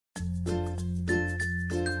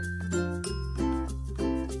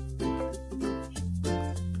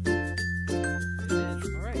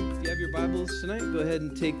Bibles tonight, go ahead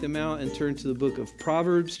and take them out and turn to the book of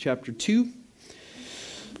Proverbs, chapter 2.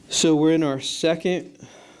 So we're in our second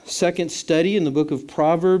study in the book of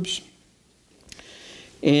Proverbs,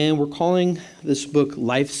 and we're calling this book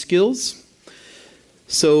Life Skills.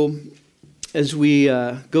 So as we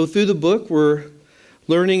go through the book, we're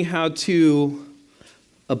learning how to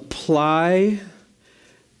apply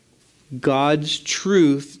God's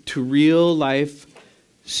truth to real life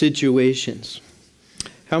situations.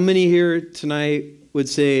 How many here tonight would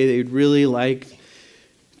say they'd really like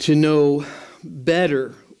to know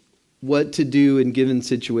better what to do in given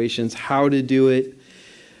situations, how to do it?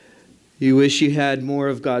 You wish you had more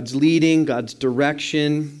of God's leading, God's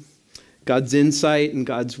direction, God's insight, and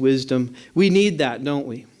God's wisdom. We need that, don't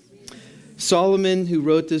we? Solomon, who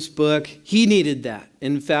wrote this book, he needed that.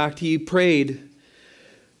 In fact, he prayed,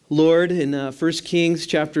 Lord, in 1 Kings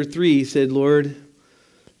chapter 3, he said, Lord,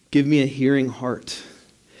 give me a hearing heart.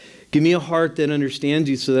 Give me a heart that understands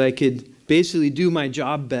you so that I could basically do my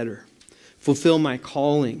job better, fulfill my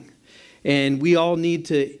calling. And we all need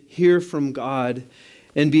to hear from God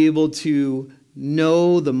and be able to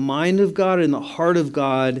know the mind of God and the heart of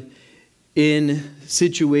God in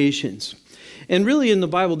situations. And really in the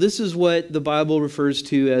Bible, this is what the Bible refers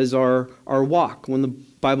to as our walk. When the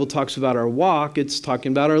Bible talks about our walk, it's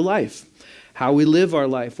talking about our life, how we live our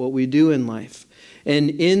life, what we do in life. And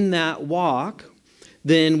in that walk,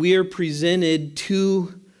 then we are presented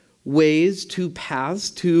two ways, two paths,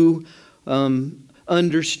 two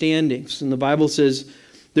understandings. And the Bible says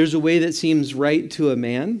there's a way that seems right to a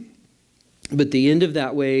man, but the end of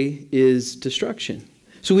that way is destruction.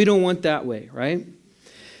 So we don't want that way, right?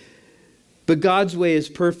 But God's way is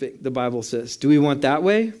perfect, the Bible says. Do we want that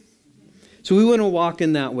way? So we want to walk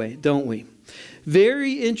in that way, don't we?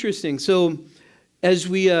 Very interesting. So as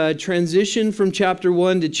we transition from chapter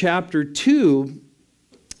 1 to chapter 2,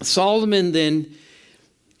 Solomon then,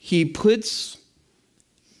 he puts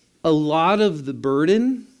a lot of the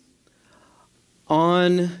burden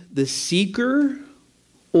on the seeker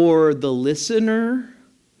or the listener.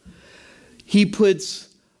 He puts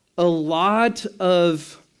a lot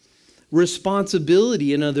of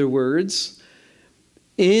responsibility, in other words,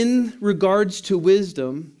 in regards to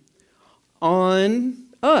wisdom on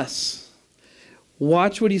us.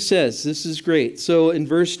 Watch what he says. This is great. So in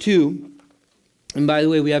verse 2, and by the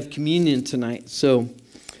way, we have communion tonight, so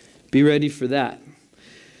be ready for that.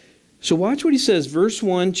 So watch what he says. Verse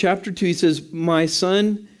 1, chapter 2, he says, my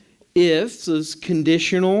son, if, so it's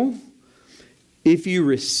conditional, if you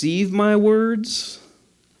receive my words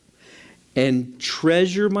and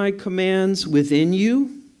treasure my commands within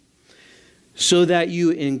you, so that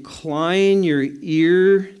you incline your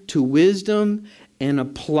ear to wisdom and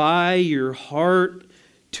apply your heart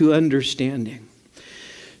to understanding.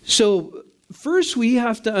 So first, we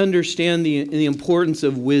have to understand the importance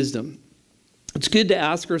of wisdom. It's good to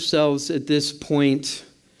ask ourselves at this point,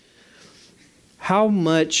 how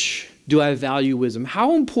much do I value wisdom?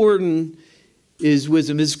 How important is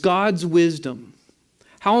wisdom? Is God's wisdom?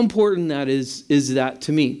 How important that is that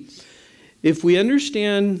to me? If we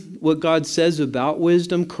understand what God says about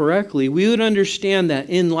wisdom correctly, we would understand that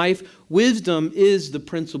in life, wisdom is the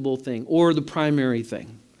principal thing or the primary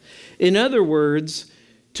thing. In other words,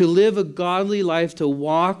 to live a godly life, to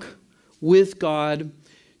walk with God,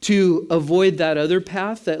 to avoid that other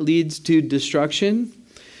path that leads to destruction,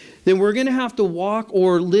 then we're going to have to walk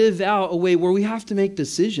or live out a way where we have to make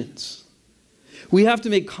decisions. We have to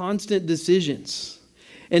make constant decisions.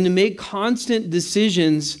 And to make constant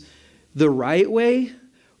decisions the right way,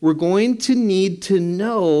 we're going to need to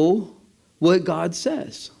know what God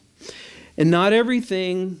says. And not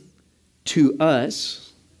everything to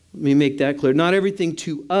us, let me make that clear, not everything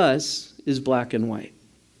to us is black and white.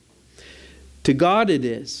 To God it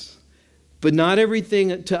is. But not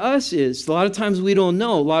everything to us is. A lot of times we don't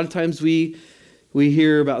know. A lot of times we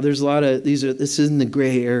hear about, there's a lot of, this is in the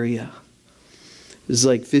gray area. There's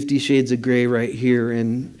like 50 shades of gray right here.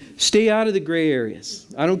 And stay out of the gray areas.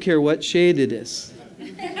 I don't care what shade it is.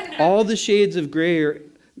 All the shades of gray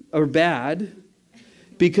are bad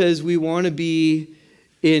because we want to be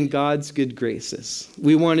in God's good graces.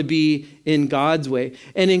 We want to be in God's way.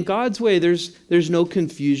 And in God's way, there's no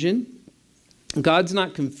confusion. God's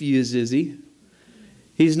not confused, is he?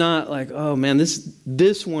 He's not like, oh man,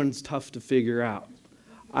 this one's tough to figure out.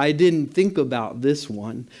 I didn't think about this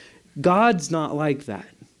one. God's not like that.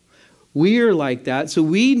 We are like that. So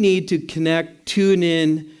we need to connect, tune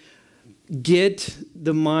in, get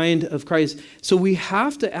the mind of Christ. So we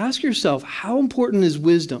have to ask yourself, how important is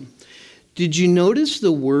wisdom? Did you notice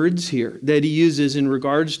the words here that he uses in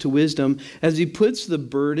regards to wisdom as he puts the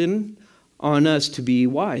burden on us to be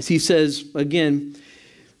wise. He says, again,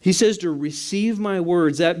 he says to receive my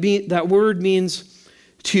words. That word means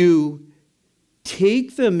to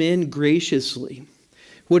take them in graciously.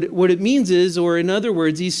 What it means is, or in other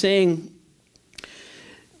words, he's saying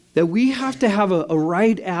that we have to have a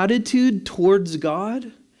right attitude towards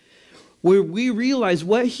God, where we realize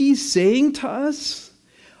what he's saying to us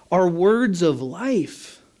are words of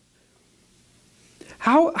life.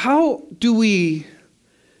 How do we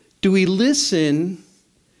listen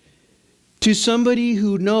to somebody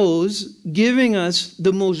who knows giving us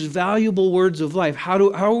the most valuable words of life?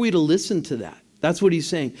 How are we to listen to that? That's what he's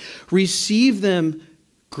saying. Receive them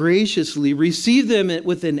graciously. Receive them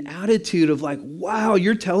with an attitude of like, wow,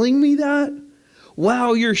 you're telling me that?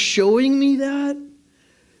 Wow, you're showing me that?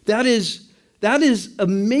 That is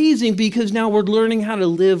amazing, because now we're learning how to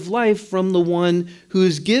live life from the one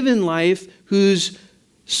who's given life, who's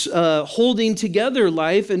holding together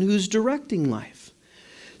life, and who's directing life.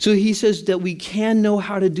 So he says that we can know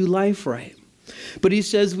how to do life right. But he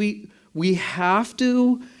says we have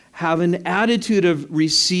to have an attitude of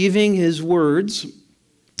receiving his words.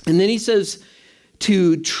 And then he says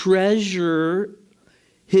to treasure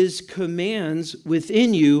his commands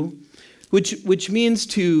within you, which means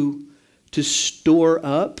to store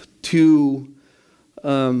up, to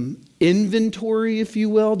inventory, if you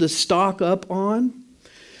will, to stock up on.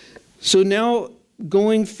 So now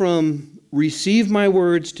going from receive my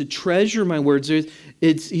words to treasure my words,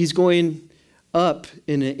 he's going up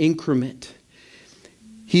in an increment.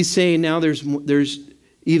 He's saying now there's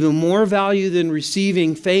even more value than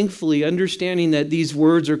receiving, thankfully, understanding that these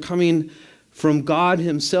words are coming from God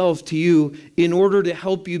himself to you in order to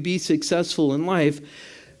help you be successful in life.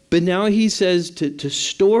 But now he says to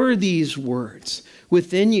store these words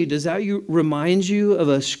within you. Does that remind you of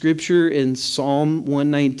a scripture in Psalm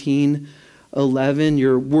 119:11?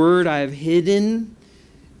 Your word I have hidden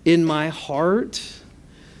in my heart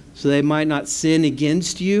so that I might not sin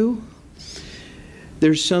against you.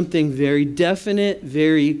 There's something very definite,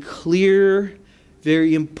 very clear,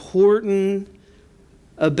 very important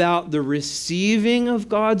about the receiving of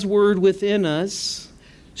God's word within us,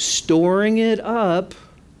 storing it up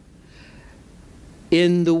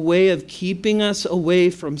in the way of keeping us away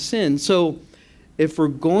from sin. So if we're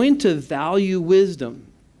going to value wisdom,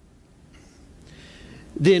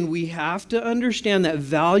 then we have to understand that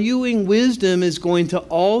valuing wisdom is going to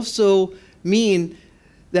also mean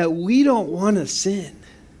that we don't want to sin.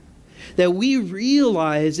 That we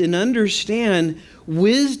realize and understand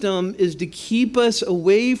wisdom is to keep us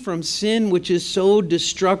away from sin, which is so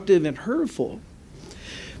destructive and hurtful.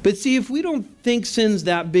 But see, if we don't think sin's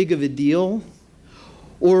that big of a deal,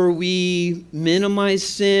 or we minimize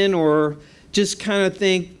sin, or just kind of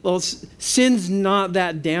think, well, sin's not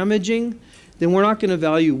that damaging, then we're not going to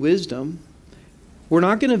value wisdom. We're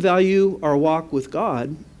not going to value our walk with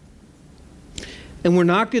God. And we're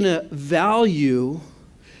not going to value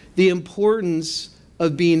the importance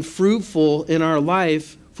of being fruitful in our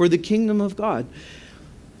life for the kingdom of God.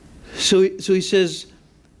 So he says,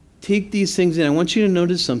 take these things in. I want you to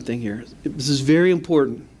notice something here. This is very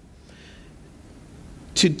important.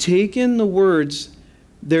 To take in the words,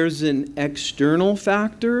 there's an external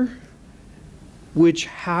factor which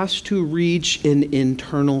has to reach an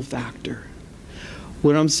internal factor.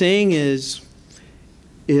 What I'm saying is,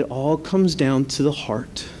 it all comes down to the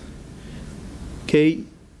heart. Okay,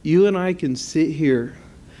 you and I can sit here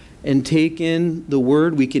and take in the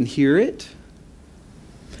word. We can hear it,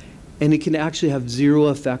 and it can actually have zero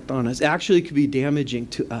effect on us. Actually, it could be damaging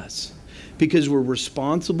to us because we're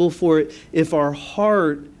responsible for it. If our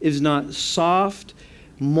heart is not soft,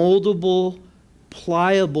 moldable,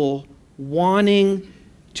 pliable, wanting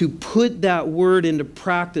to put that word into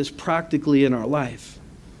practice practically in our life.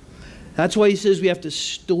 That's why he says we have to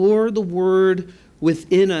store the word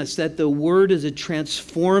within us, that the word is a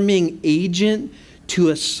transforming agent to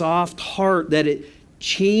a soft heart, that it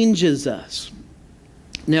changes us.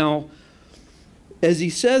 Now, as he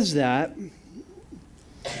says that,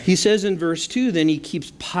 he says in verse 2, then he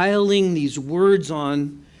keeps piling these words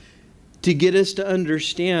on to get us to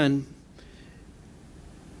understand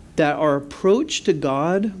that our approach to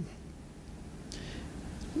God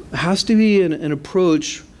has to be an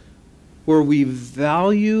approach where we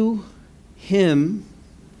value him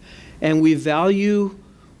and we value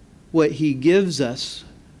what he gives us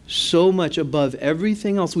so much above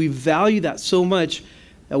everything else. We value that so much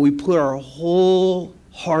that we put our whole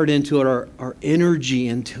heart into it, our energy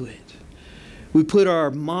into it. We put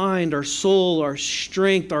our mind, our soul, our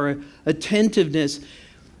strength, our attentiveness.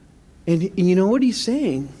 And you know what he's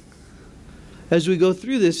saying? As we go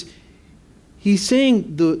through this, he's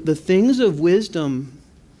saying the things of wisdom,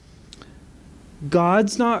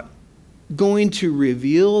 God's not going to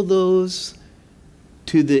reveal those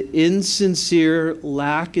to the insincere,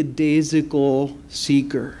 lackadaisical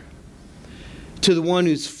seeker, to the one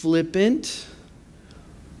who's flippant,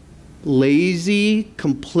 lazy,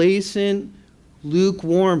 complacent,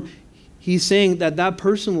 lukewarm. He's saying that that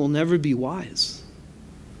person will never be wise.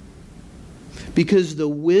 Because the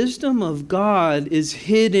wisdom of God is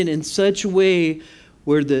hidden in such a way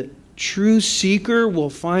where the true seeker will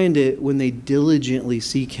find it when they diligently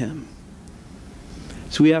seek him.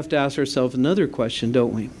 So we have to ask ourselves another question,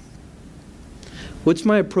 don't we? What's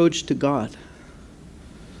my approach to God?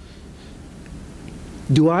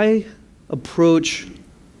 Do I approach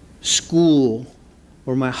school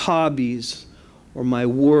or my hobbies or my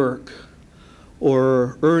work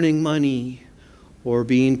or earning money or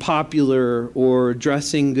being popular or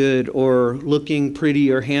dressing good or looking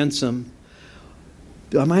pretty or handsome?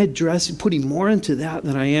 Am I putting more into that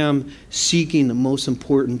than I am seeking the most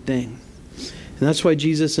important thing? And that's why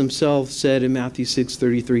Jesus himself said in Matthew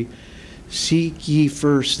 6:33, seek ye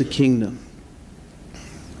first the kingdom.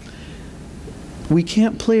 We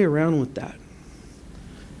can't play around with that.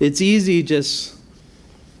 It's easy just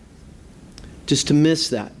to miss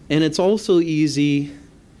that. And it's also easy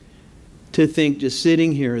to think just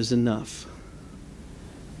sitting here is enough.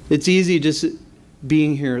 It's easy just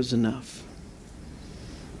being here is enough.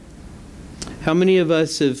 How many of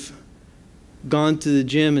us have gone to the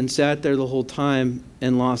gym and sat there the whole time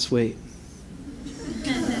and lost weight?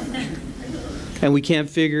 And we can't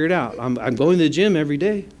figure it out. I'm going to the gym every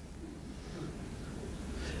day.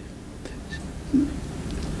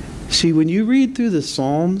 See, when you read through the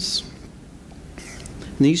Psalms,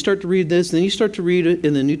 and then you start to read this, and then you start to read it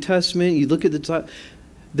in the New Testament, you look at the top,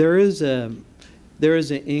 there is an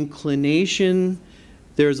inclination,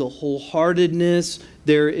 there's a wholeheartedness,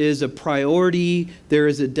 there is a priority, there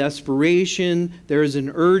is a desperation, there is an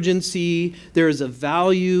urgency, there is a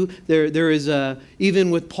value, there is a, even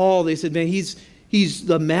with Paul, they said, man, he's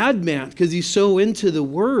the madman because he's so into the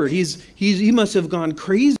word. He must have gone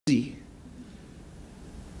crazy.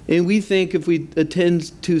 And we think if we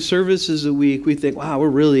attend 2 services a week, we think, wow, we're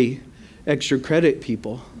really extra credit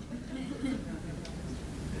people.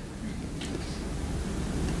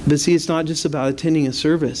 But see, it's not just about attending a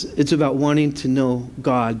service. It's about wanting to know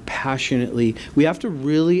God passionately. We have to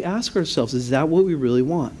really ask ourselves, is that what we really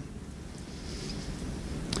want?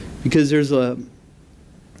 Because there's a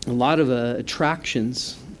lot of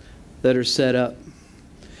attractions that are set up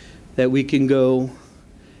that we can go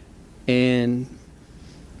and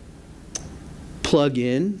plug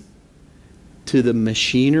in to the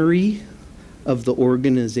machinery of the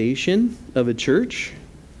organization of a church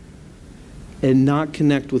and not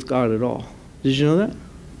connect with God at all. Did you know that?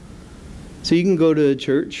 So you can go to a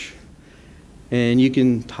church and you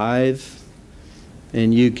can tithe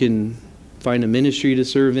and you can find a ministry to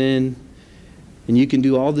serve in and you can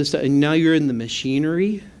do all this stuff, and now you're in the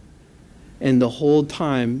machinery, and the whole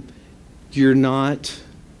time you're not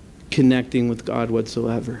connecting with God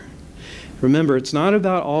whatsoever. Remember, it's not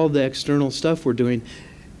about all the external stuff we're doing.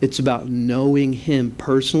 It's about knowing Him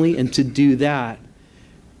personally, and to do that,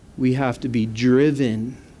 we have to be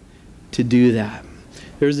driven to do that.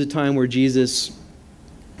 There's a time where Jesus,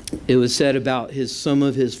 it was said about some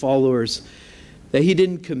of his followers that he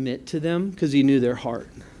didn't commit to them because he knew their heart.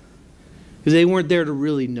 Because they weren't there to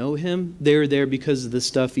really know him. They were there because of the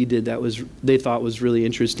stuff he did that they thought was really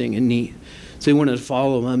interesting and neat. So they wanted to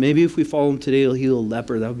follow him. Maybe if we follow him today, he'll heal a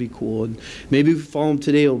leper. That would be cool. And maybe if we follow him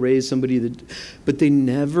today, he'll raise somebody. But they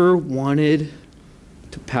never wanted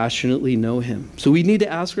to passionately know him. So we need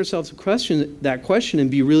to ask ourselves that question and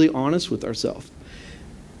be really honest with ourselves.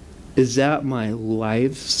 Is that my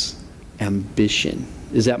life's ambition?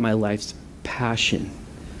 Is that my life's passion?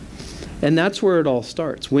 And that's where it all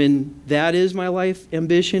starts. When that is my life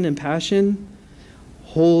ambition and passion,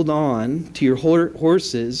 hold on to your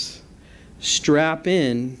horses, strap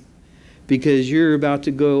in, because you're about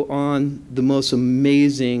to go on the most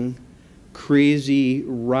amazing, crazy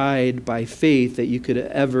ride by faith that you could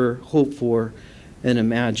ever hope for and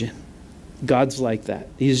imagine. God's like that.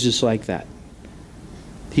 He's just like that.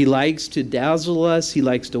 He likes to dazzle us. He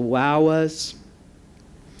likes to wow us.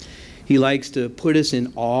 He likes to put us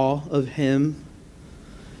in awe of Him.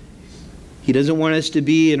 He doesn't want us to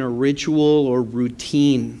be in a ritual or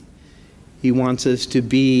routine. He wants us to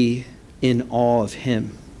be in awe of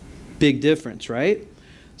Him. Big difference, right?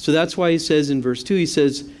 So that's why he says in verse 2, he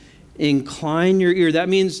says, incline your ear. That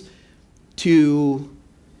means to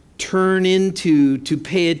turn into, to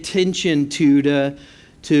pay attention to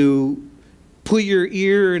put your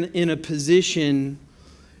ear in a position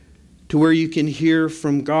to where you can hear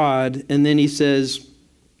from God. And then he says,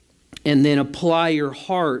 and then apply your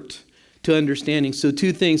heart to understanding. So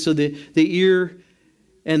two things. So the ear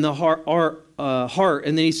and the heart.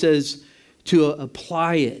 And then he says to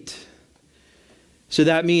apply it. So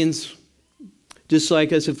that means, just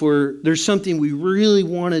like us, if there's something we really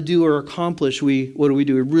want to do or accomplish, what do? We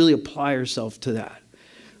really apply ourselves to that.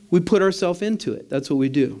 We put ourselves into it. That's what we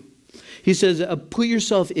do. He says, put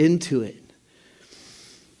yourself into it.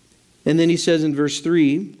 And then he says in verse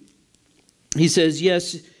 3, he says,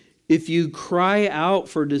 yes, if you cry out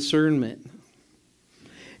for discernment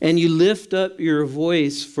and you lift up your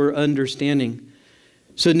voice for understanding.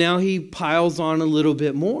 So now he piles on a little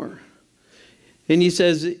bit more. And he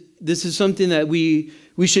says, this is something that we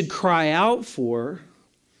should cry out for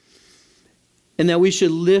and that we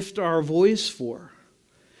should lift our voice for.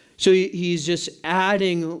 So he's just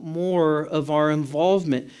adding more of our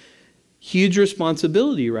involvement. Huge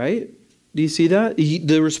responsibility, right? Do you see that?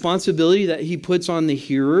 The responsibility that he puts on the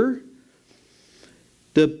hearer,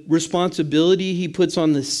 the responsibility he puts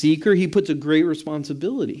on the seeker, he puts a great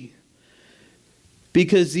responsibility.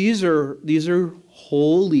 Because these are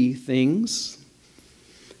holy things.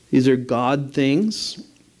 These are God things.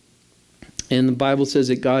 And the Bible says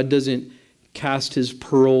that God doesn't cast his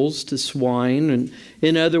pearls to swine. And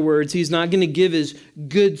in other words, he's not going to give his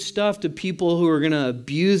good stuff to people who are going to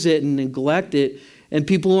abuse it and neglect it, and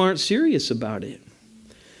people who aren't serious about it.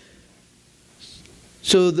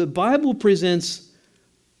 So the Bible presents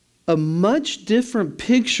a much different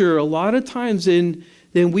picture a lot of times than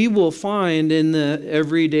we will find in the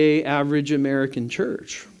everyday average American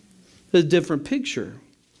church. A different picture.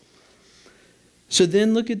 So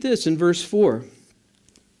then look at this in verse 4.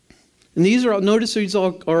 And notice these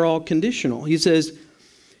are all conditional. He says,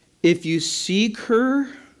 if you seek her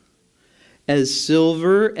as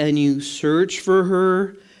silver and you search for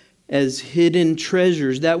her as hidden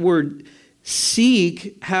treasures. That word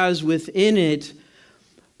seek has within it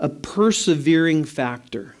a persevering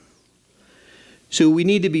factor. So we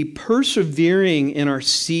need to be persevering in our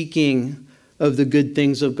seeking of the good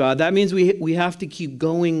things of God. That means we have to keep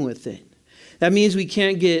going with it. That means we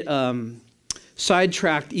can't get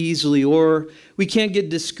sidetracked easily, or we can't get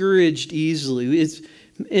discouraged easily.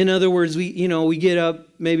 In other words, we get up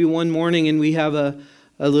maybe one morning and we have a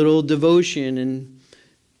little devotion,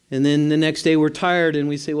 and then the next day we're tired and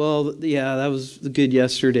we say, well, yeah, that was good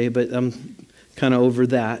yesterday, but I'm kind of over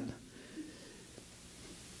that.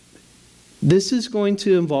 This is going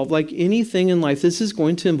to involve, like anything in life, this is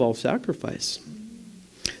going to involve sacrifice.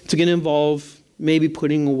 It's going to involve maybe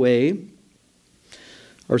putting away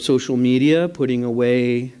our social media, putting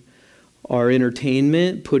away our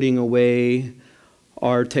entertainment, putting away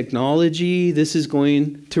our technology. This is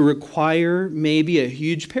going to require maybe a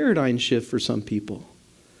huge paradigm shift for some people.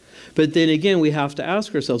 But then again, we have to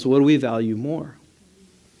ask ourselves, what do we value more?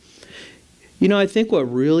 I think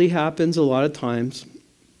what really happens a lot of times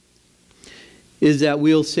is that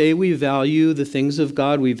we'll say we value the things of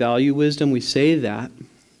God, we value wisdom, we say that.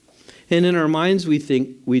 And in our minds, we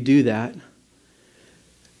think we do that.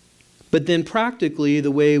 But then practically, the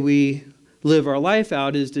way we live our life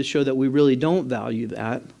out is to show that we really don't value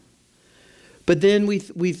that. But then we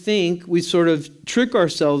sort of trick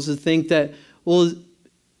ourselves to think that, well,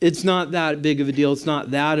 it's not that big of a deal, it's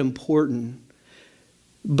not that important.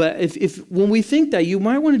 But when we think that, you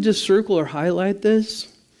might want to just circle or highlight this,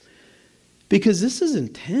 because this is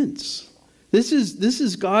intense. This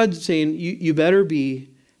is God saying, you better be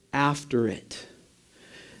after it.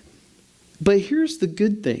 But here's the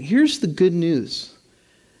good thing. Here's the good news.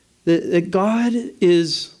 That God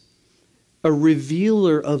is a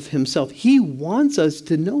revealer of himself. He wants us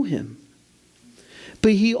to know him.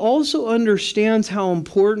 But he also understands how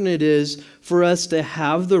important it is for us to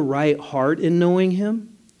have the right heart in knowing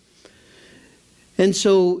him. And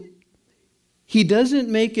so he doesn't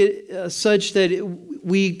make it such that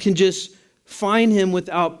we can just find him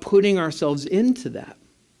without putting ourselves into that.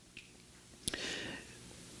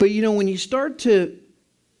 But when you start to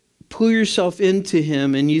pull yourself into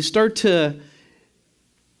him and you start to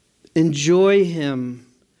enjoy him,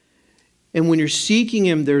 and when you're seeking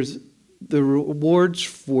him, there's the rewards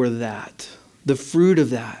for that, the fruit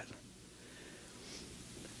of that.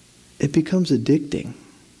 It becomes addicting.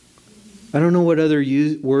 I don't know what other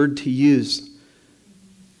word to use.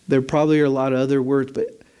 There probably are a lot of other words, but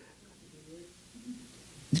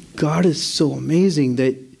God is so amazing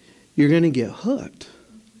that you're going to get hooked.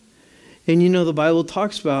 And the Bible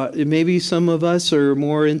talks about, maybe some of us are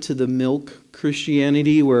more into the milk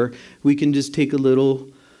Christianity, where we can just take a little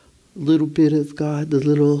little bit of God, the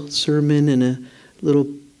little sermon and a little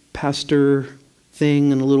pastor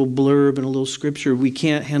thing and a little blurb and a little scripture. We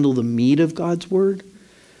can't handle the meat of God's word.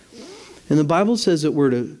 And the Bible says that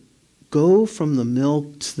we're to go from the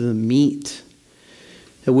milk to the meat,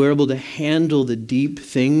 that we're able to handle the deep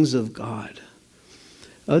things of God.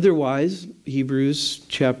 Otherwise, Hebrews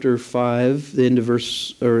chapter 5,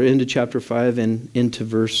 into chapter 5 and into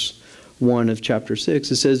verse 1 of chapter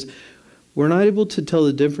 6, it says, we're not able to tell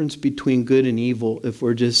the difference between good and evil if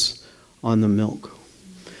we're just on the milk.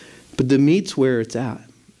 But the meat's where it's at.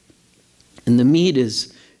 And the meat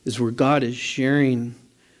is where God is sharing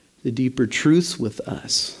the deeper truths with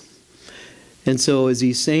us. And so as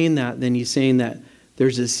he's saying that, then he's saying that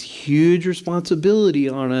there's this huge responsibility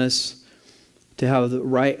on us to have the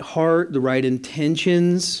right heart, the right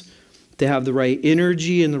intentions, to have the right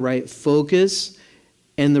energy and the right focus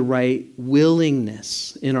and the right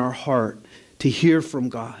willingness in our heart to hear from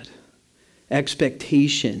God.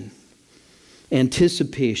 Expectation,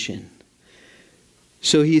 anticipation.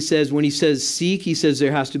 So he says, when he says seek, he says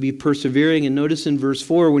there has to be persevering. And notice in verse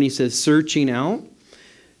 4, when he says searching out,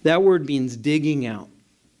 that word means digging out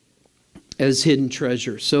as hidden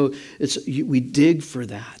treasure. So we dig for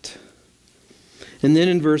that. And then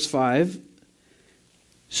in verse 5,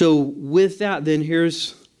 so with that, then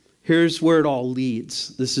here's where it all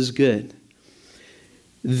leads. This is good.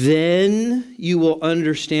 Then you will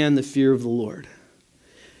understand the fear of the Lord.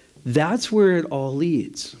 That's where it all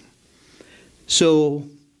leads. So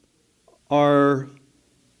our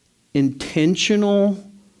intentional,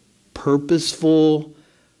 purposeful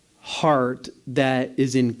heart that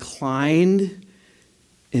is inclined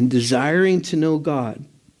and desiring to know God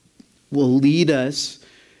will lead us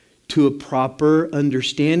to a proper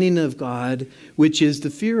understanding of God, which is the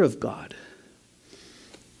fear of God.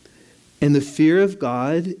 And the fear of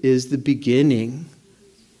God is the beginning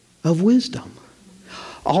of wisdom.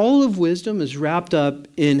 All of wisdom is wrapped up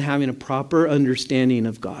in having a proper understanding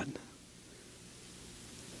of God.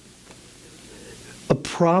 A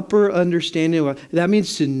proper understanding of God. That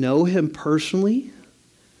means to know Him personally.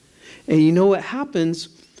 And you know what happens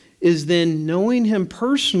is then knowing Him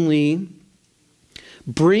personally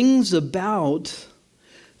brings about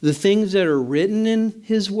the things that are written in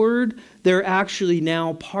His Word. They're actually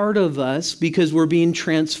now part of us because we're being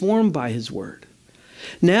transformed by His Word.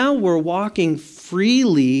 Now we're walking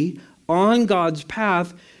freely on God's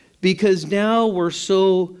path because now we're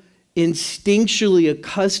so instinctually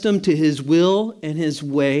accustomed to His will and His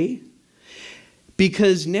way.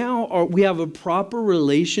 Because now we have a proper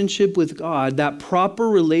relationship with God. That proper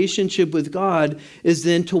relationship with God is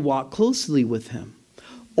then to walk closely with Him.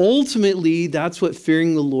 Ultimately, that's what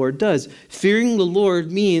fearing the Lord does. Fearing the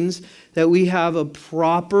Lord means that we have a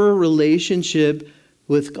proper relationship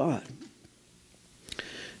with God.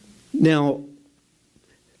 Now,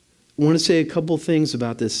 I want to say a couple things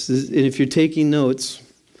about this. And if you're taking notes,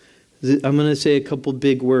 I'm going to say a couple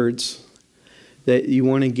big words that you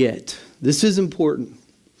want to get. This is important.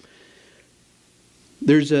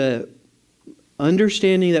 There's a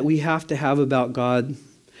understanding that we have to have about God,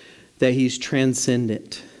 that He's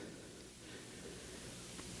transcendent.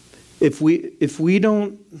 If we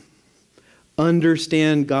don't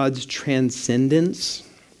understand God's transcendence,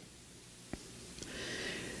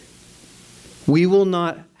 we will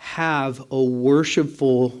not have a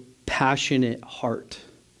worshipful, passionate heart.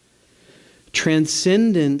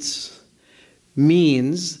 Transcendence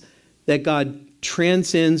means that God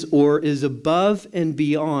transcends or is above and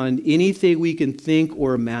beyond anything we can think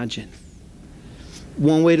or imagine.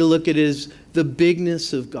 One way to look at it is the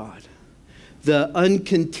bigness of God, the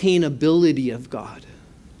uncontainability of God.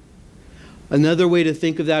 Another way to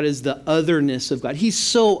think of that is the otherness of God. He's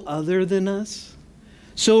so other than us,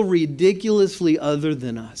 so ridiculously other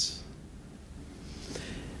than us.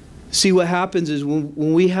 See, what happens is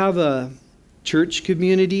when we have a church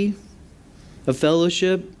community, a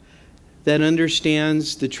fellowship that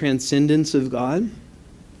understands the transcendence of God,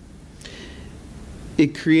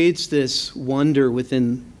 it creates this wonder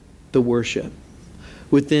within the worship,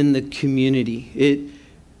 within the community. It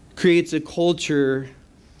creates a culture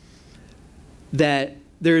that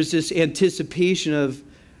there's this anticipation of,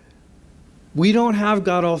 we don't have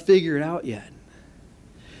God all figured out yet.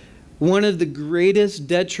 One of the greatest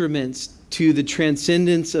detriments to the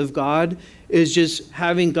transcendence of God is just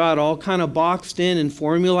having God all kind of boxed in and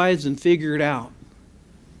formalized and figured out.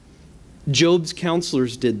 Job's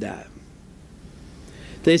counselors did that.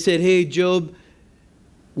 They said, hey, Job,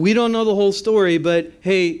 we don't know the whole story, but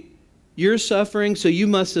hey, you're suffering, so you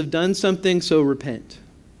must have done something, so repent.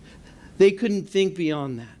 They couldn't think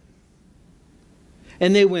beyond that.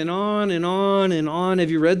 And they went on and on and on.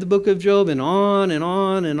 Have you read the book of Job? And on and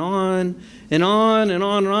on and on and on and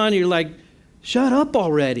on and on. You're like, shut up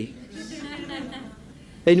already.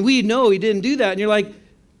 And we know he didn't do that. And you're like,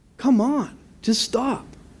 come on, just stop.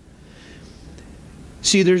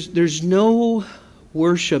 See, there's no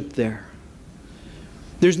worship there.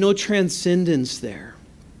 There's no transcendence there.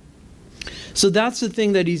 So that's the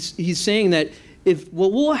thing that he's saying, that if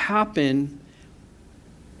what will happen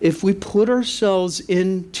if we put ourselves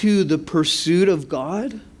into the pursuit of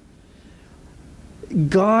God,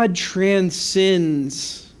 God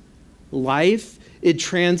transcends life. It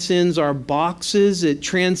transcends our boxes. It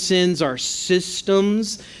transcends our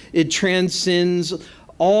systems. It transcends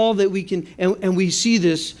all that we can. And we see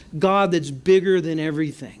this God that's bigger than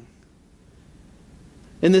everything.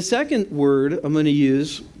 And the second word I'm going to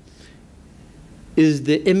use is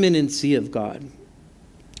the immanency of God.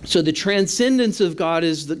 So the transcendence of God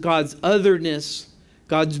is God's otherness,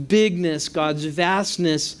 God's bigness, God's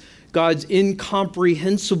vastness, God's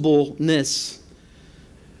incomprehensibleness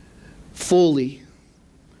fully.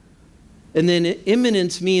 And then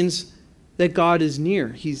immanence means that God is near.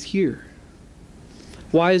 He's here.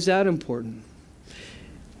 Why is that important?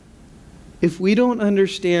 If we don't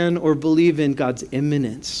understand or believe in God's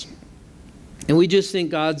immanence, and we just think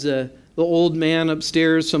God's the old man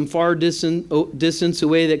upstairs, some far distance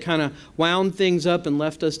away that kind of wound things up and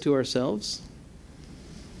left us to ourselves,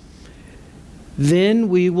 then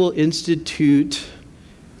we will institute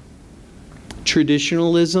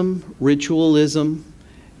traditionalism, ritualism,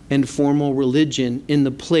 and formal religion in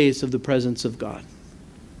the place of the presence of God.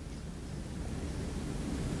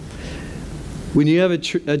 When you have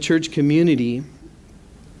a church community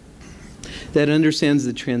that understands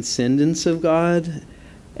the transcendence of God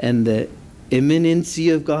and the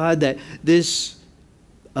immanency of God, that this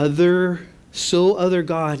other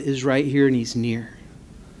God is right here and he's near,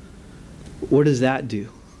 what does that do?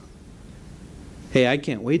 Hey, I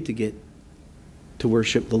can't wait to get to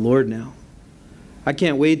worship the Lord now. I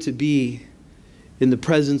can't wait to be in the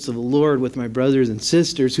presence of the Lord with my brothers and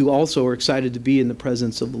sisters who also are excited to be in the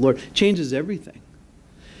presence of the Lord. It changes everything.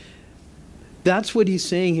 That's what he's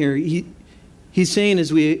saying here. He's saying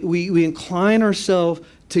as we incline ourselves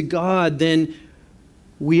to God, then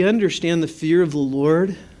we understand the fear of the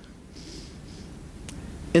Lord.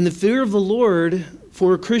 And the fear of the Lord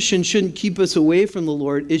for a Christian shouldn't keep us away from the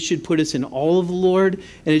Lord. It should put us in awe of the Lord,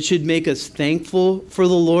 and it should make us thankful for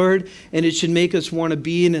the Lord, and it should make us want to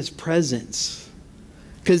be in his presence.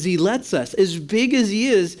 Because he lets us, as big as he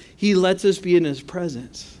is, he lets us be in his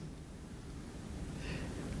presence.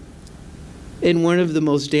 And one of the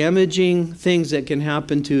most damaging things that can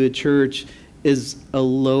happen to a church is a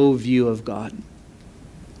low view of God,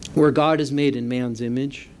 where God is made in man's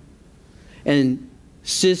image, and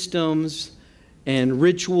systems and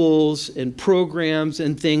rituals and programs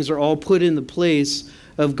and things are all put in the place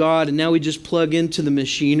of God, and now we just plug into the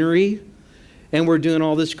machinery and we're doing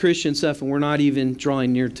all this Christian stuff and we're not even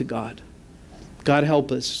drawing near to God. God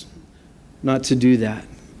help us not to do that.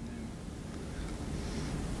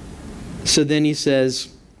 So then he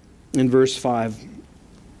says in verse 5,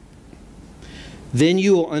 then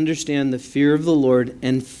you will understand the fear of the Lord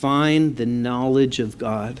and find the knowledge of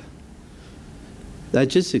God. That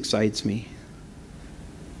just excites me.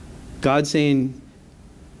 God saying,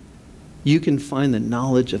 you can find the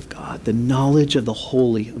knowledge of God, the knowledge of the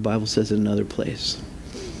holy, the Bible says in another place.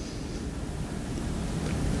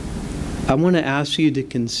 I want to ask you to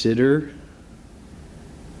consider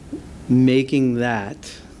making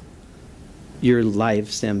that your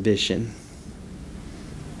life's ambition.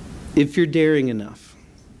 If you're daring enough.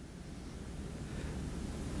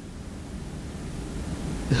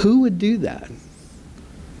 Who would do that?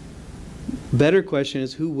 Better question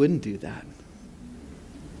is, who wouldn't do that?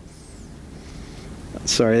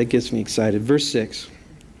 Sorry, that gets me excited. Verse 6.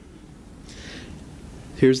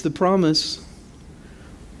 Here's the promise.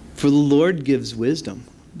 For the Lord gives wisdom.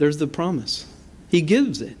 There's the promise. He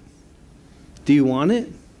gives it. Do you want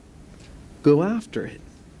it? Go after it.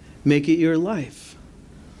 Make it your life.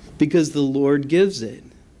 Because the Lord gives it.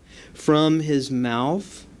 From his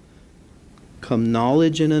mouth come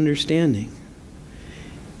knowledge and understanding.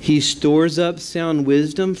 He stores up sound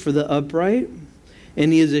wisdom for the upright,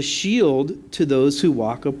 and he is a shield to those who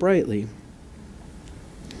walk uprightly.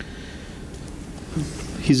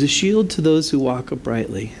 He's a shield to those who walk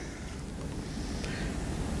uprightly.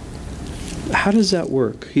 How does that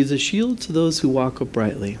work? He's a shield to those who walk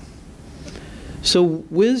uprightly. So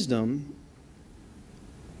wisdom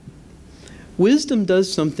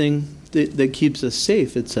does something that keeps us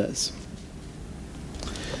safe, it says.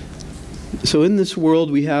 So in this world,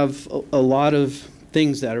 we have a lot of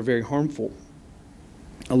things that are very harmful,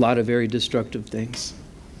 a lot of very destructive things.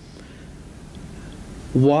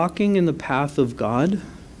 Walking in the path of God,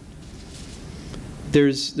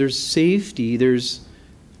 there's safety, there's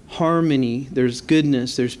harmony, there's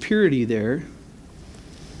goodness, there's purity there.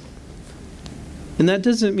 And that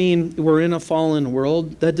doesn't mean we're in a fallen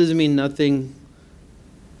world. That doesn't mean nothing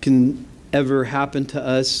can ever happen to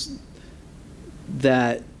us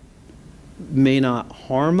that may not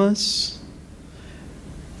harm us.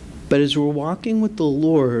 But as we're walking with the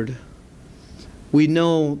Lord, we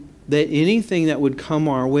know that anything that would come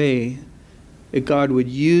our way, that God would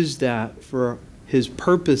use that for His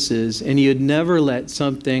purposes, and He would never let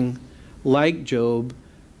something like Job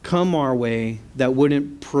come our way that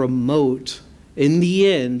wouldn't promote, in the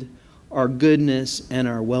end, our goodness and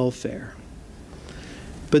our welfare.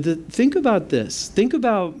 But think about this. Think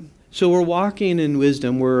about, so we're walking in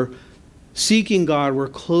wisdom, we're seeking God, we're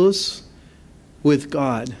close with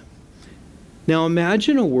God. Now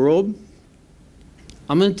imagine a world,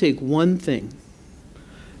 I'm going to take one thing.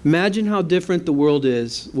 Imagine how different the world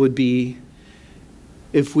would be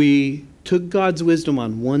if we took God's wisdom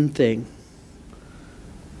on one thing.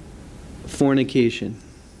 Fornication.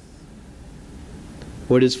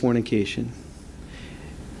 What is fornication?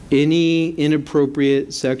 Any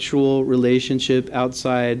inappropriate sexual relationship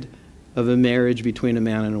outside of a marriage between a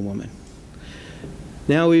man and a woman.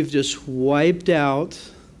 Now we've just wiped out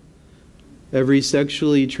every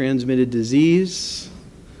sexually transmitted disease.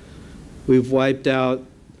 We've wiped out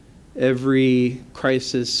every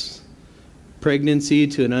crisis pregnancy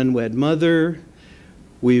to an unwed mother.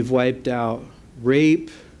 We've wiped out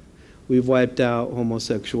rape. We've wiped out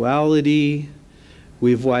homosexuality.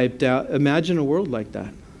 We've wiped out, imagine a world like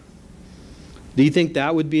that. Do you think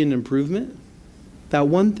that would be an improvement? That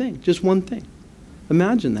one thing, just one thing.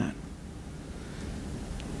 Imagine that.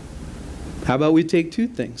 How about we take two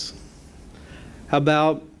things? How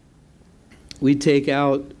about we take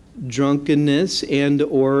out drunkenness and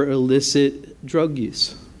or illicit drug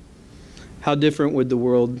use? How different would the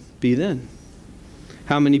world be then?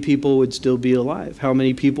 How many people would still be alive? How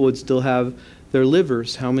many people would still have their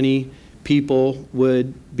livers? How many people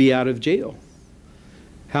would be out of jail?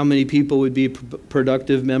 How many people would be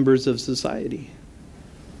productive members of society?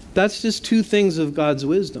 That's just two things of God's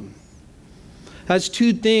wisdom. That's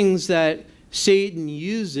two things that Satan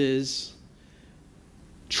uses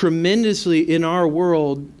tremendously in our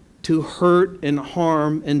world to hurt and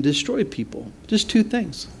harm and destroy people. Just two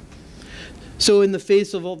things. So in the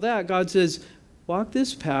face of all that, God says, walk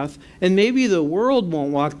this path, and maybe the world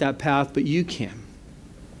won't walk that path, but you can.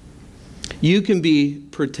 You can be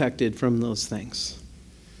protected from those things.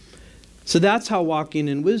 So that's how walking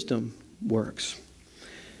in wisdom works.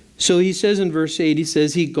 So he says in verse 8, he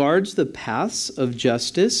says, he guards the paths of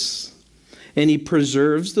justice, and he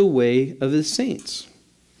preserves the way of his saints.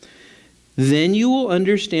 Then you will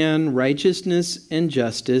understand righteousness and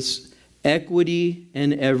justice, equity,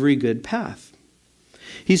 and every good path.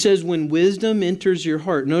 He says, when wisdom enters your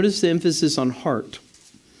heart, notice the emphasis on heart.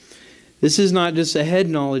 This is not just a head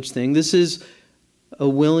knowledge thing. This is a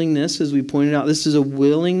willingness, as we pointed out. This is a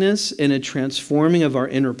willingness and a transforming of our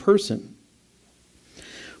inner person.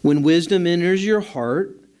 When wisdom enters your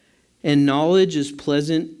heart and knowledge is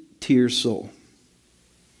pleasant to your soul.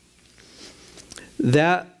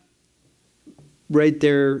 That right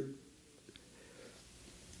there,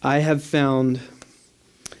 I have found,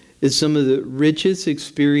 is some of the richest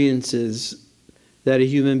experiences that a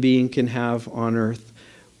human being can have on earth.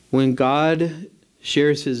 When God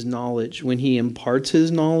shares his knowledge, when he imparts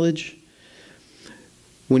his knowledge,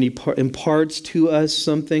 when he imparts to us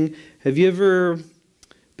something. Have you ever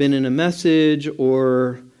been in a message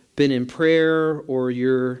or been in prayer, or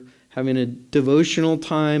you're having a devotional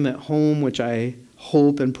time at home, which I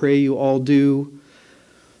hope and pray you all do,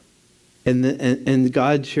 and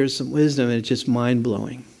God shares some wisdom, and it's just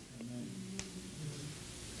mind-blowing.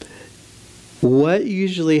 What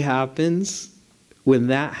usually happens when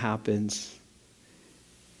that happens?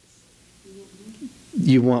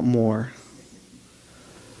 You want more.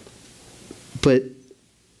 But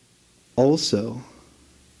also,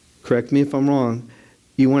 correct me if I'm wrong,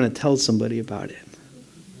 you want to tell somebody about it.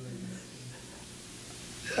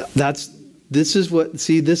 This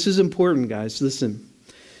is important, guys. Listen.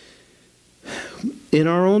 In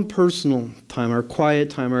our own personal time, our quiet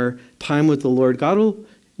time, our time with the Lord, God will,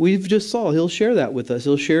 we've just saw, he'll share that with us.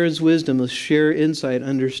 He'll share his wisdom. He'll share insight,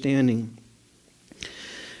 understanding.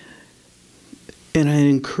 And I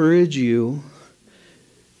encourage you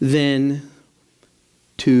then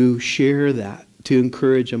to share that, to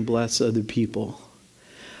encourage and bless other people.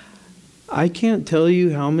 I can't tell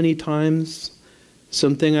you how many times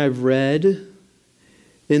something I've read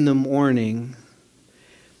in the morning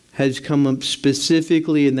has come up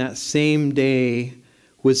specifically in that same day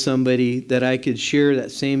with somebody that I could share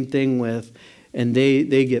that same thing with, and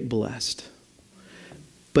they get blessed.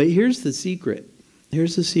 But here's the secret.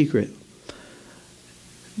 Here's the secret.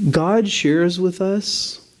 God shares with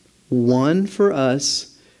us, one for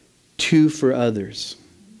us, two for others.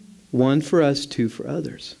 One for us, two for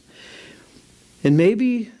others. And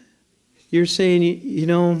maybe you're saying, you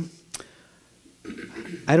know,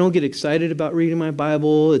 I don't get excited about reading my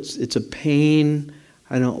Bible. It's a pain.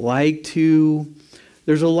 I don't like to.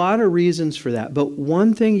 There's a lot of reasons for that. But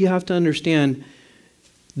one thing you have to understand,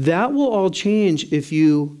 that will all change if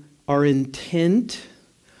you are intent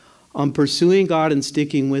on pursuing God and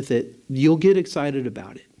sticking with it. You'll get excited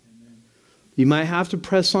about it. You might have to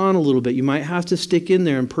press on a little bit. You might have to stick in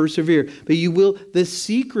there and persevere. But you will. The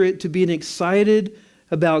secret to being excited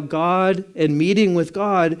about God and meeting with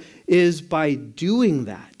God is by doing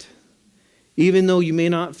that, even though you may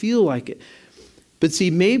not feel like it. But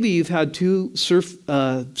see, maybe you've had too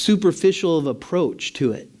superficial of approach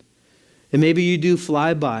to it. And maybe you do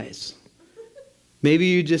flybys. Maybe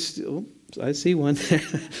you just, oh, I see one there.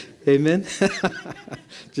 Amen?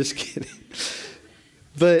 Just kidding.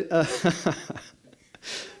 But,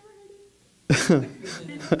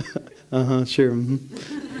 sure. Mm-hmm.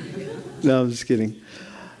 No, I'm just kidding.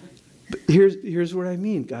 But here's what I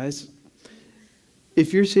mean, guys.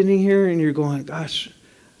 If you're sitting here and you're going, gosh,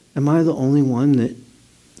 am I the only one that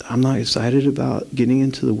I'm not excited about getting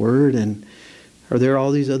into the Word? And are there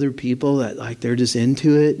all these other people that like they're just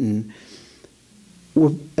into it? And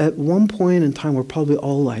at one point in time, we're probably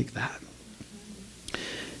all like that.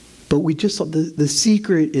 But we just, the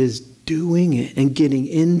secret is doing it and getting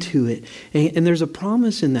into it. And there's a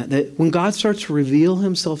promise in that when God starts to reveal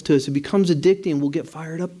himself to us, it becomes addicting and we'll get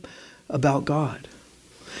fired up about God.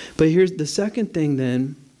 But here's the second thing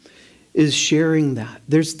then, is sharing that.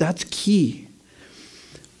 That's key.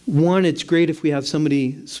 One, it's great if we have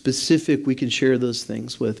somebody specific we can share those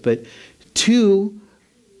things with. But two,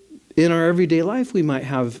 in our everyday life, we might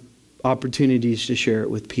have opportunities to share it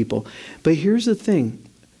with people. But here's the thing.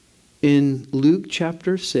 In Luke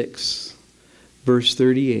chapter 6, verse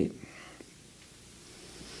 38,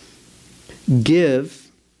 give,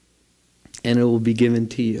 and it will be given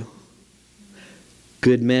to you.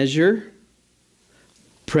 Good measure,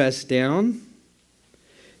 pressed down,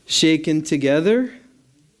 shaken together,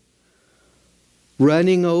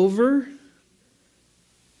 running over.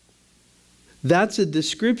 That's a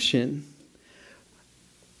description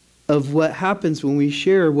of what happens when we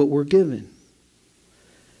share what we're given.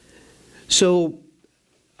 So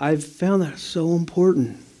I've found that so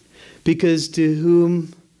important, because to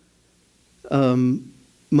whom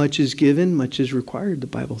much is given, much is required, the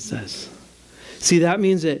Bible says. See, that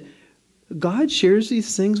means that God shares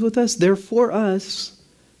these things with us. They're for us,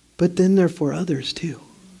 but then they're for others too.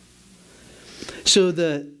 So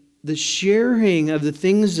the sharing of the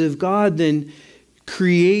things of God then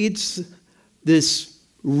creates this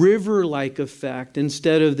river-like effect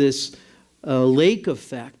instead of this lake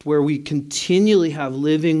effect, where we continually have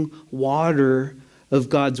living water of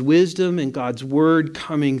God's wisdom and God's word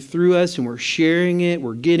coming through us, and we're sharing it,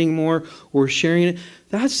 we're getting more, we're sharing it.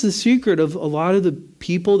 That's the secret of a lot of the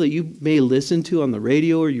people that you may listen to on the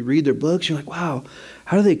radio or you read their books. You're like, wow,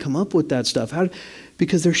 how do they come up with that stuff?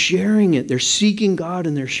 Because they're sharing it. They're seeking God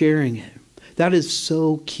and they're sharing it. That is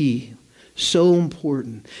so key, so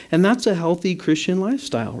important. And that's a healthy Christian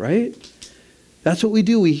lifestyle, right? That's what we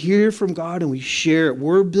do. We hear from God and we share it.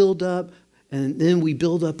 We're built up, and then we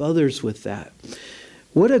build up others with that.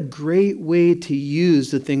 What a great way to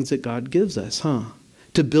use the things that God gives us, huh?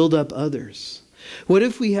 To build up others. What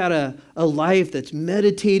if we had a life that's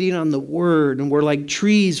meditating on the Word, and we're like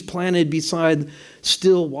trees planted beside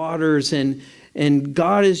still waters, and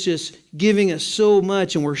God is just giving us so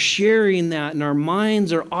much, and we're sharing that, and our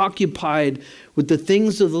minds are occupied with the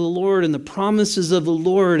things of the Lord and the promises of the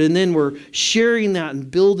Lord, and then we're sharing that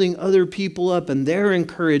and building other people up, and they're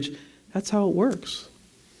encouraged. That's how it works.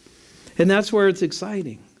 And that's where it's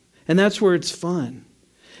exciting. And that's where it's fun.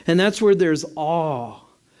 And that's where there's awe.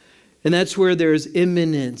 And that's where there's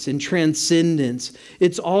immanence and transcendence.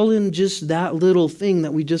 It's all in just that little thing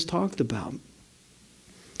that we just talked about.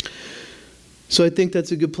 So I think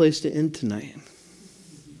that's a good place to end tonight.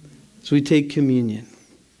 So we take communion.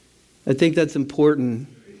 I think that's important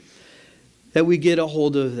that we get a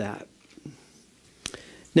hold of that.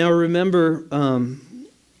 Now remember,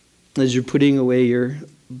 as you're putting away your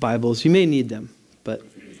Bibles, you may need them, but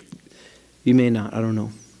you may not. I don't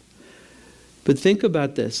know. But think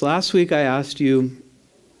about this. Last week I asked you,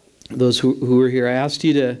 those who are here, I asked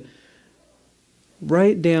you to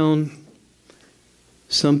write down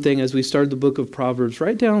something as we start the book of Proverbs.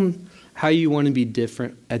 Write down how you want to be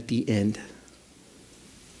different at the end.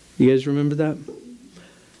 You guys remember that?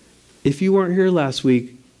 If you weren't here last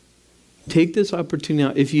week, take this opportunity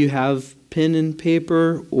out. If you have pen and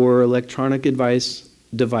paper or electronic device,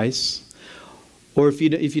 or if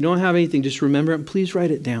you don't have anything, just remember it. Please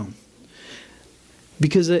write it down.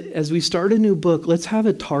 Because as we start a new book, let's have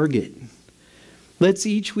a target. Let's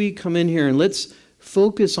each week come in here and let's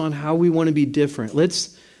focus on how we want to be different.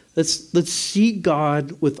 Let's seek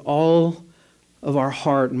God with all of our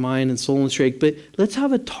heart and mind and soul and strength. But let's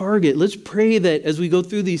have a target. Let's pray that as we go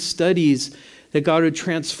through these studies, that God would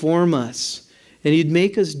transform us and He'd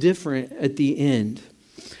make us different at the end.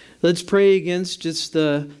 Let's pray against just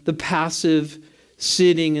the passive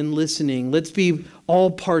sitting and listening. Let's be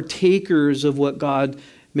all partakers of what God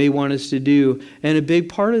may want us to do. And a big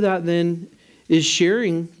part of that then is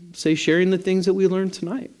sharing the things that we learned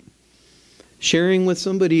tonight. Sharing with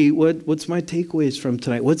somebody, what's my takeaways from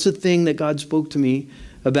tonight? What's the thing that God spoke to me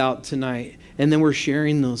about tonight? And then we're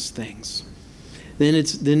sharing those things. Then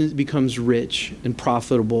it becomes rich and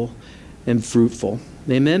profitable and fruitful.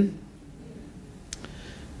 Amen?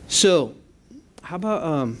 So, how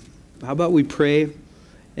about we pray,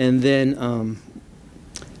 and then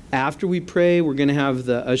after we pray, we're going to have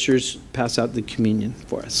the ushers pass out the communion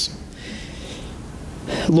for us.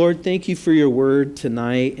 Lord, thank you for your word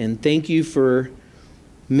tonight, and thank you for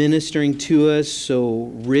ministering to us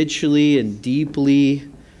so richly and deeply.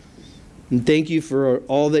 And thank you for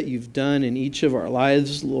all that you've done in each of our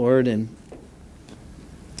lives, Lord. And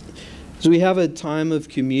as we have a time of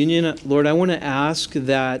communion, Lord, I want to ask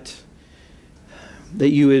that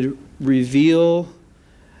you would reveal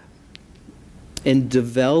and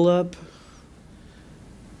develop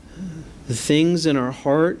the things in our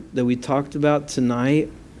heart that we talked about tonight.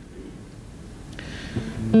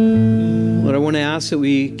 Lord, I want to ask that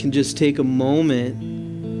we can just take a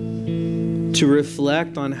moment to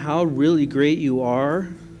reflect on how really great you are,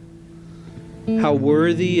 how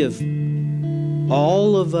worthy of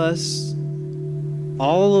all of us,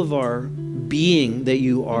 all of our being that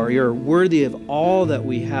you are. You're worthy of all that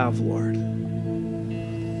we have, Lord.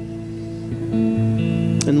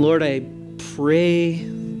 And Lord, I pray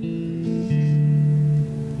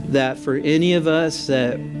that for any of us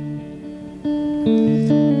that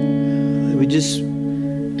we just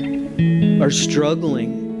are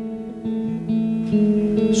struggling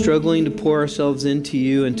to pour ourselves into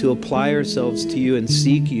you and to apply ourselves to you and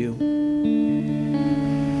seek you.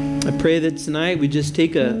 I pray that tonight we just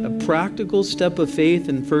take a practical step of faith,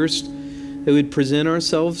 and first that we'd present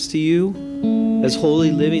ourselves to you as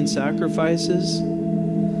holy living sacrifices.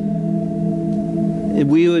 And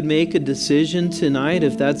we would make a decision tonight,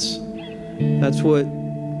 if that's what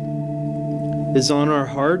is on our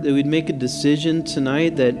heart, that we'd make a decision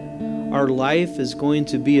tonight that our life is going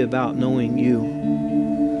to be about knowing you.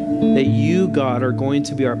 That you, God, are going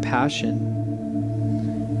to be our passion.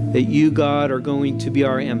 That you, God, are going to be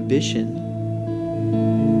our ambition.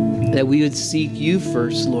 That we would seek you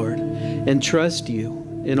first, Lord, and trust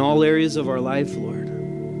you in all areas of our life, Lord.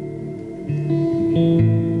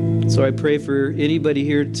 So I pray for anybody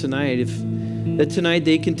here tonight, that tonight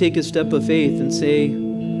they can take a step of faith and say,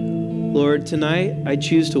 Lord, tonight I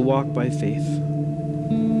choose to walk by faith.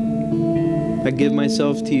 I give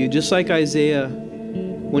myself to you. Just like Isaiah,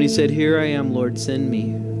 when he said, here I am, Lord, send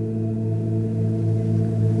me.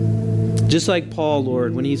 Just like Paul,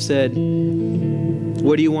 Lord, when he said,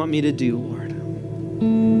 what do you want me to do, Lord?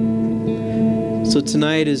 So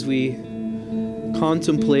tonight, as we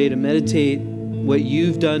contemplate and meditate what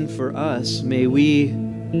you've done for us, may we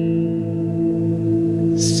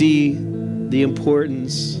see the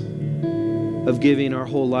importance of giving our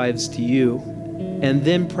whole lives to you, and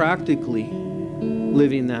then practically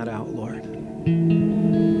living that out, Lord.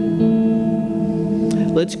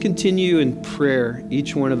 Let's continue in prayer,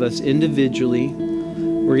 each one of us individually.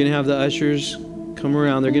 We're going to have the ushers come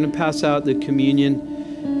around. They're going to pass out the communion.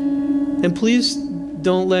 And please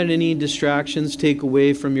don't let any distractions take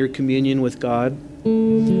away from your communion with God.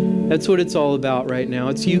 That's what it's all about right now.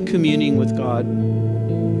 It's you communing with God.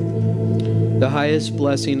 The highest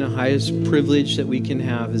blessing, the highest privilege that we can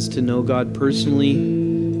have is to know God personally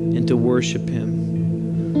and to worship Him.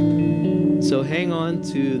 So hang on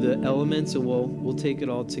to the elements and we'll take it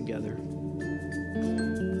all together.